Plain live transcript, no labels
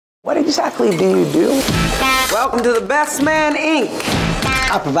What exactly do you do? Welcome to the Best Man, Inc.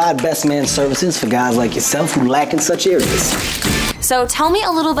 I provide best man services for guys like yourself who lack in such areas. So tell me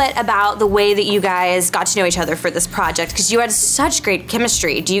a little bit about the way that you guys got to know each other for this project, because you had such great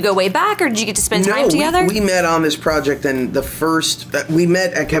chemistry. Do you go way back, or did you get to spend time together? We met on this project, and the first, we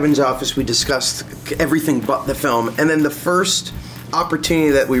met at Kevin's office, we discussed everything but the film, and then the first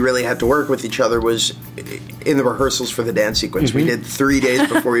opportunity that we really had to work with each other was in the rehearsals for the dance sequence. We did 3 days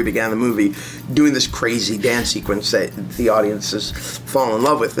before we began the movie doing this crazy dance sequence that the audiences fall in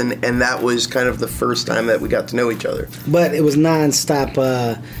love with, and that was kind of the first time that we got to know each other. But it was non-stop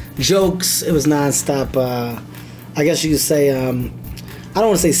jokes, it was non-stop, I guess you could say, I don't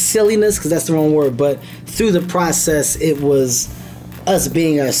want to say silliness because that's the wrong word, but through the process it was us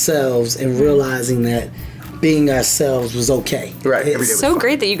being ourselves and realizing that being ourselves was okay. Right. It's so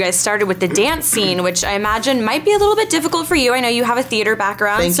great that you guys started with the dance scene, which I imagine might be a little bit difficult for you. I know you have a theater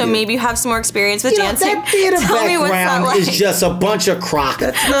background, so maybe you have some more experience with dancing. That theater background is just a bunch of crock.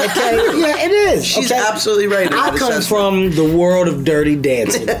 That's not okay. Yeah, it is. She's absolutely right. I come from the world of dirty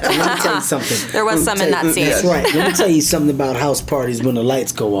dancing. Let me tell you something. There was some in that scene. That's right. Let me tell you something about house parties when the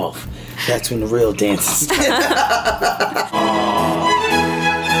lights go off. That's when the real dance is.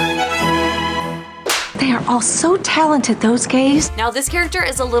 They are all so talented, those gays. Now this character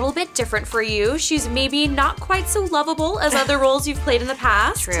is a little bit different for you. She's maybe not quite so lovable as other roles you've played in the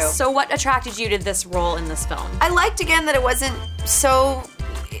past. True. So what attracted you to this role in this film? I liked, again, that it wasn't so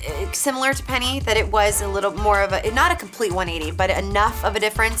similar to Penny, that it was a little more of a, not a complete 180, but enough of a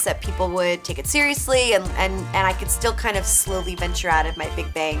difference that people would take it seriously, and I could still kind of slowly venture out of my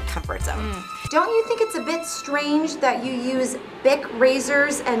Big Bang comfort zone. Don't you think it's a bit strange that you use Bic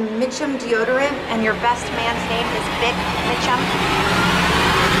razors and Mitchum deodorant and your best man's name is Bic Mitchum?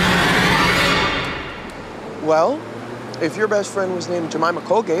 Well, if your best friend was named Jemima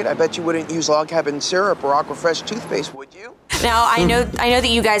Colgate, I bet you wouldn't use log cabin syrup or Aquafresh toothpaste, would you? Now, I know that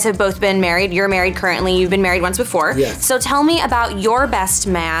you guys have both been married. You're married currently. You've been married once before. Yes. So tell me about your best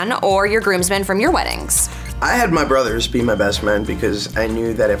man or your groomsmen from your weddings. I had my brothers be my best man because I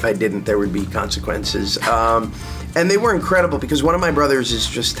knew that if I didn't, there would be consequences. And they were incredible because one of my brothers is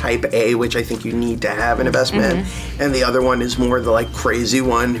just type A, which I think you need to have in a best man, and the other one is more the like crazy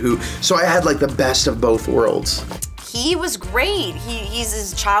one who, so I had like the best of both worlds. He was great. He's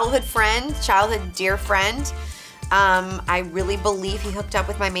his childhood friend, childhood dear friend. I really believe he hooked up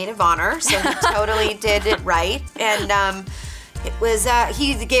with my maid of honor, so he totally did it right. And it was,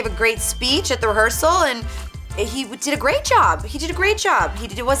 he gave a great speech at the rehearsal, and he did a great job. He did a great job.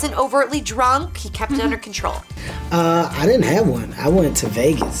 He wasn't overtly drunk. He kept it under control. I didn't have one. I went to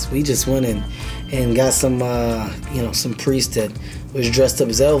Vegas. We just went and got some, some priest that was dressed up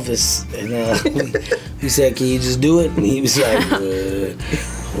as Elvis, and we said, "Can you just do it?" And he was like,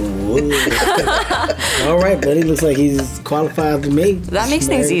 all right, buddy. Looks like he's qualified for me. That makes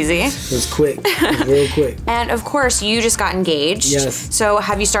things easy. It was quick. It was real quick. And of course, you just got engaged. Yes. So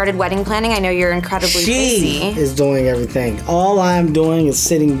have you started wedding planning? I know you're incredibly busy. She is doing everything. All I'm doing is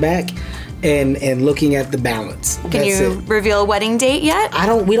sitting back and looking at the balance. Can you reveal a wedding date yet?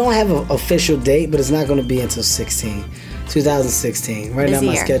 We don't have an official date, but it's not going to be until 2016. Right now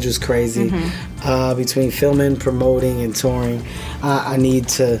my schedule's crazy. Between filming, promoting, and touring, I need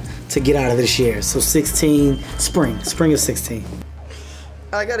to get out of this year. So 16, spring of 16.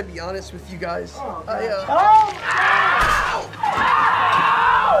 I gotta be honest with you guys. Oh,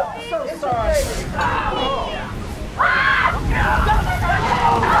 I'm so sorry.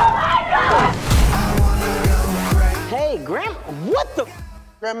 Hey, Grandma, what the?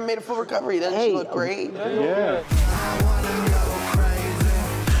 Grandma made a full recovery. Doesn't she look great? Yeah.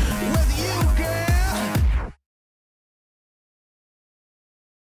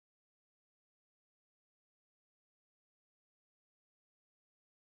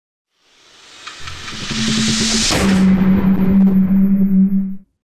 Thank you.